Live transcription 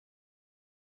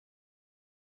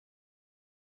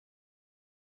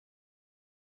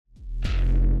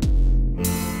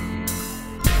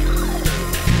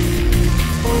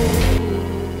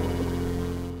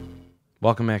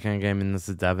Welcome back in gaming. This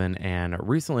is Devin, and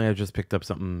recently I just picked up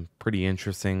something pretty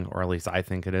interesting, or at least I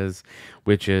think it is,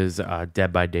 which is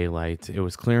Dead by Daylight. It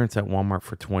was clearance at Walmart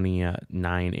for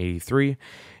 $29.83,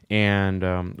 and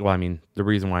well, I mean, the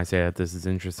reason why I say that this is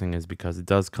interesting is because it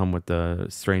does come with the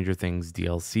Stranger Things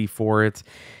DLC for it.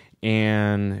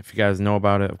 And if you guys know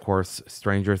about it, of course,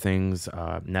 Stranger Things,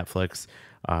 Netflix,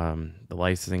 the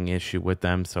licensing issue with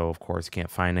them. So, of course, you can't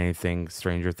find anything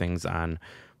Stranger Things on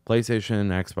PlayStation,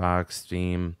 Xbox,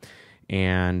 Steam.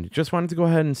 And just wanted to go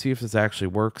ahead and see if this actually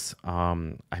works. I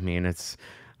mean,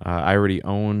 I already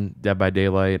own Dead by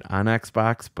Daylight on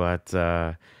Xbox, but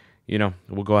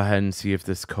we'll go ahead and see if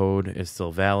this code is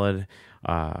still valid.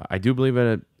 I do believe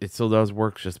it still does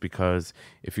work, just because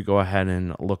if you go ahead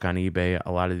and look on eBay,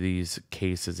 a lot of these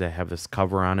cases that have this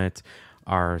cover on it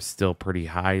are still pretty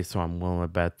high. So I'm willing to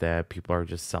bet that people are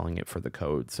just selling it for the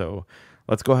code. So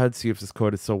let's go ahead and see if this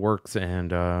code still works.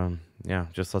 And yeah,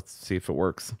 just let's see if it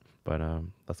works. But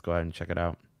let's go ahead and check it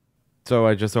out. So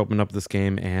I just opened up this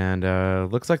game, and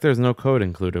looks like there's no code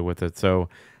included with it. So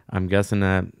I'm guessing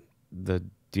that the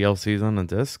DLC is on the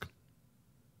disc.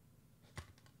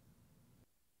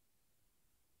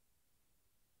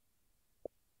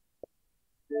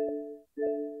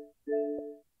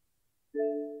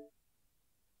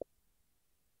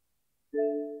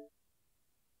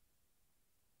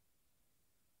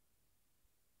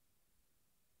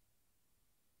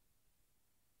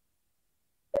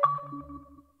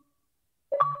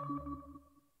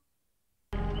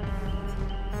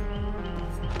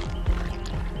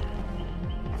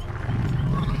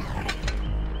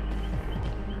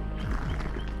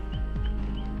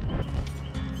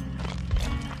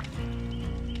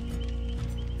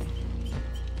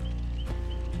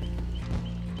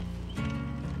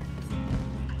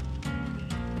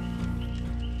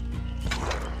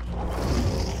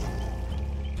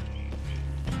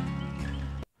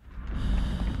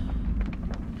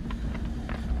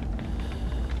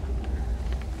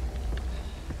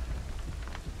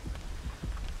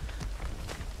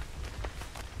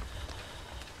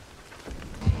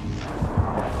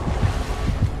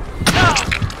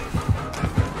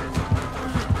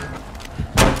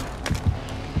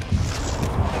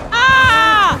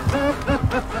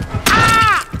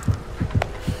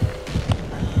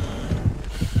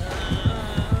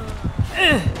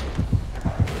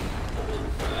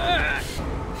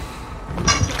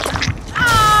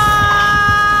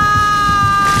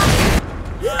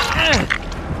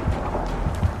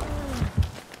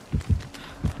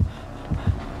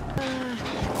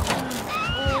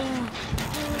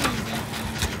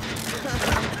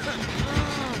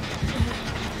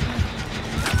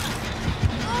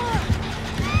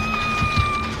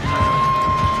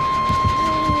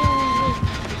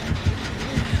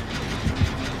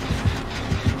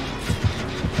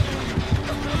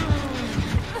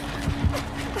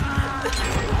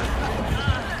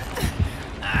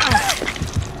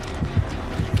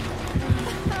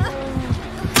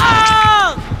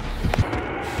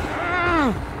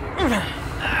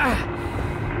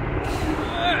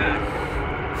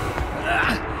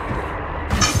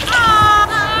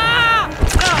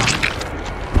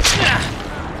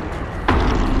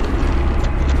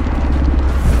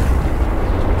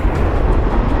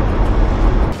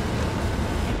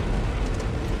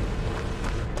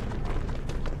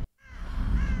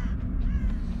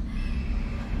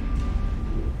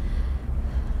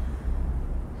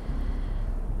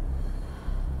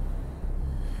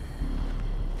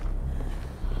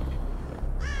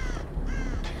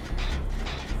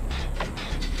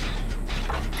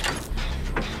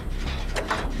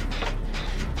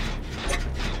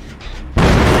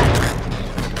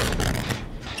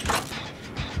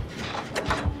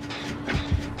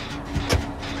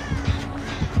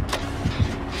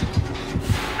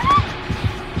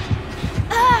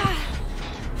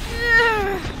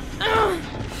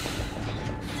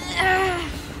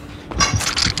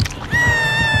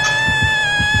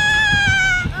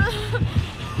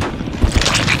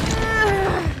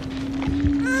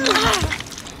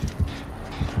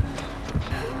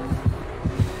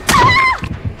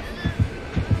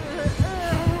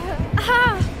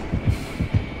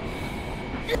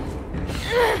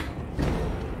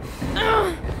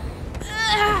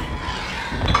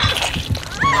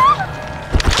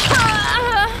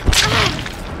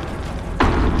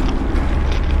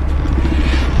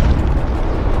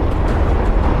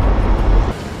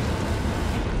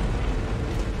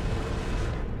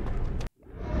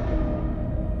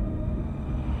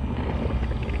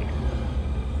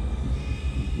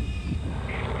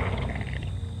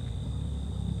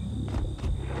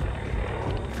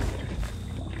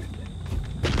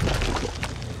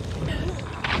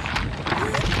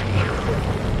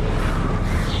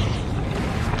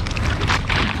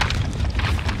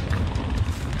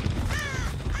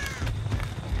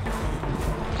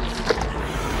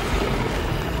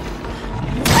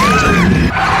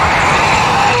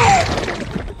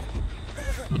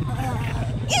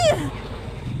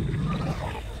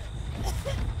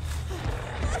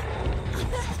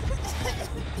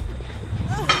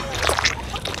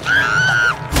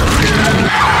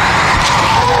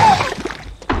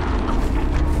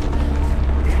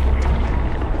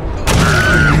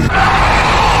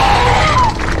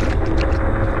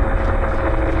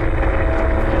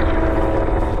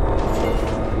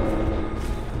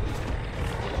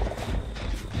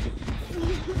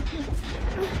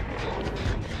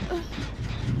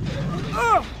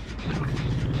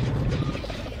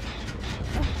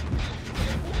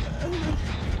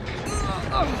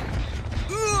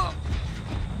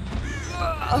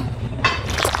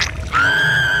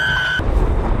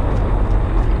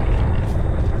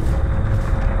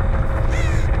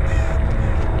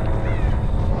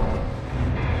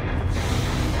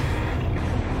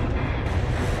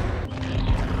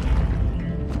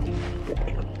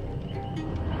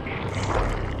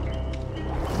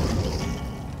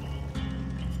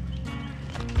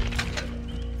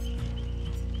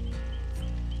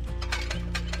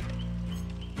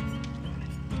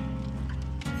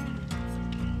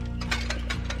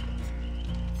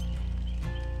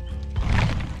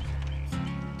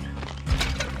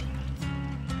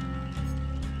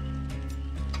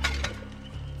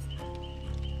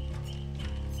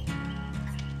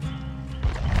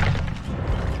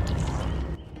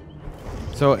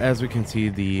 So as we can see,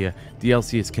 the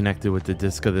DLC is connected with the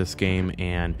disc of this game,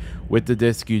 and with the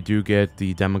disc you do get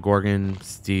the Demogorgon,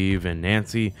 Steve, and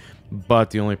Nancy, but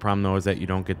the only problem though is that you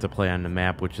don't get to play on the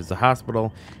map, which is the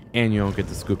hospital, and you don't get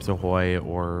the Scoops Ahoy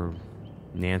or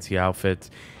Nancy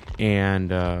outfits. And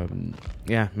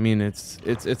yeah, I mean it's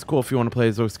cool if you want to play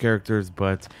as those characters,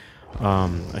 but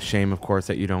a shame, of course,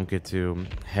 that you don't get to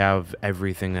have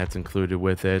everything that's included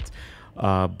with it.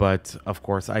 But of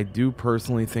course, I do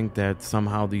personally think that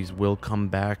somehow these will come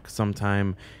back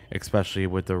sometime, especially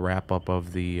with the wrap up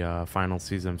of the final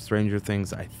season of Stranger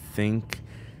Things. I think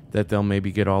that they'll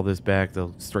maybe get all this back.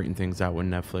 They'll straighten things out with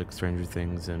Netflix, Stranger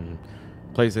Things, and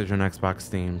PlayStation, Xbox,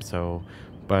 Steam. So,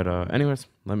 but anyways,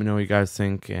 let me know what you guys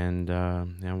think, and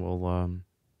yeah, we'll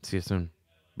see you soon.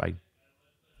 Bye.